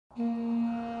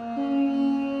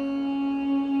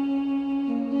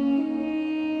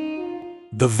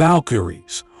The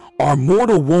Valkyries are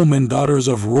mortal women, daughters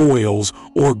of royals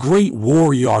or great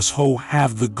warriors who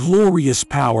have the glorious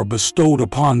power bestowed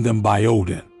upon them by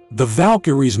Odin. The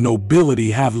Valkyries' nobility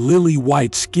have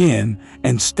lily-white skin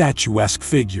and statuesque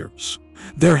figures.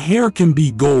 Their hair can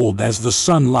be gold as the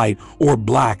sunlight or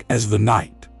black as the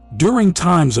night. During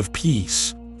times of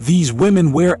peace, these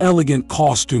women wear elegant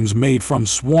costumes made from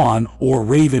swan or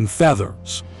raven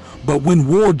feathers. But when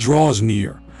war draws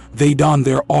near, they don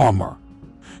their armor,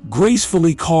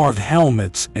 gracefully carved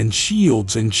helmets and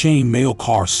shields and chainmail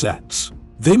corsets.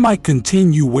 They might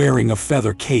continue wearing a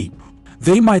feather cape.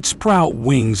 They might sprout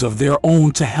wings of their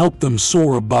own to help them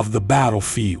soar above the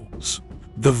battlefields.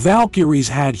 The Valkyries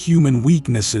had human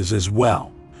weaknesses as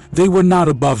well. They were not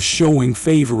above showing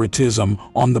favoritism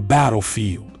on the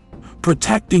battlefield,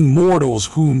 protecting mortals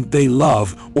whom they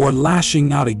love or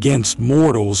lashing out against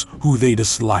mortals who they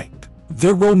disliked.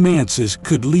 Their romances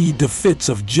could lead to fits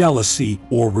of jealousy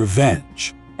or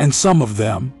revenge, and some of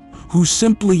them, who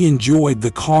simply enjoyed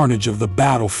the carnage of the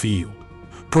battlefield,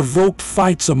 provoked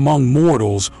fights among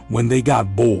mortals when they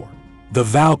got bored. The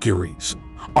Valkyries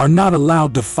are not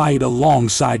allowed to fight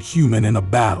alongside humans in a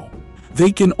battle.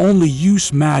 They can only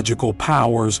use magical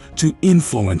powers to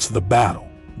influence the battle.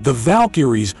 The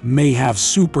Valkyries may have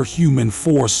superhuman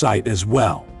foresight as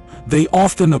well. They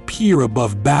often appear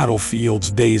above battlefields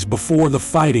days before the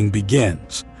fighting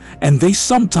begins, and they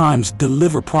sometimes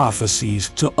deliver prophecies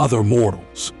to other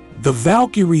mortals. The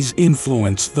Valkyries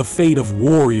influence the fate of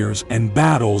warriors and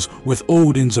battles with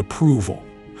Odin's approval,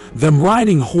 them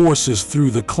riding horses through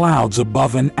the clouds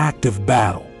above an active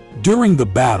battle. During the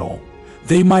battle,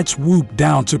 they might swoop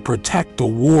down to protect a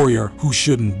warrior who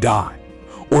shouldn't die,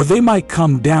 or they might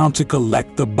come down to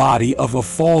collect the body of a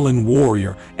fallen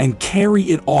warrior and carry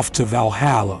it off to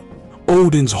Valhalla,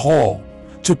 Odin's hall,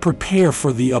 to prepare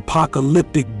for the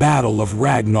apocalyptic battle of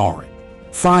Ragnarok.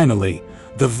 Finally,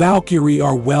 the Valkyrie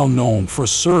are well known for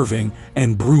serving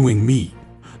and brewing mead.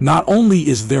 Not only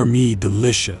is their mead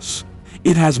delicious,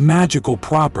 it has magical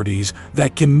properties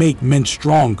that can make men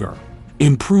stronger,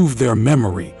 improve their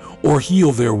memory, or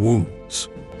heal their wounds.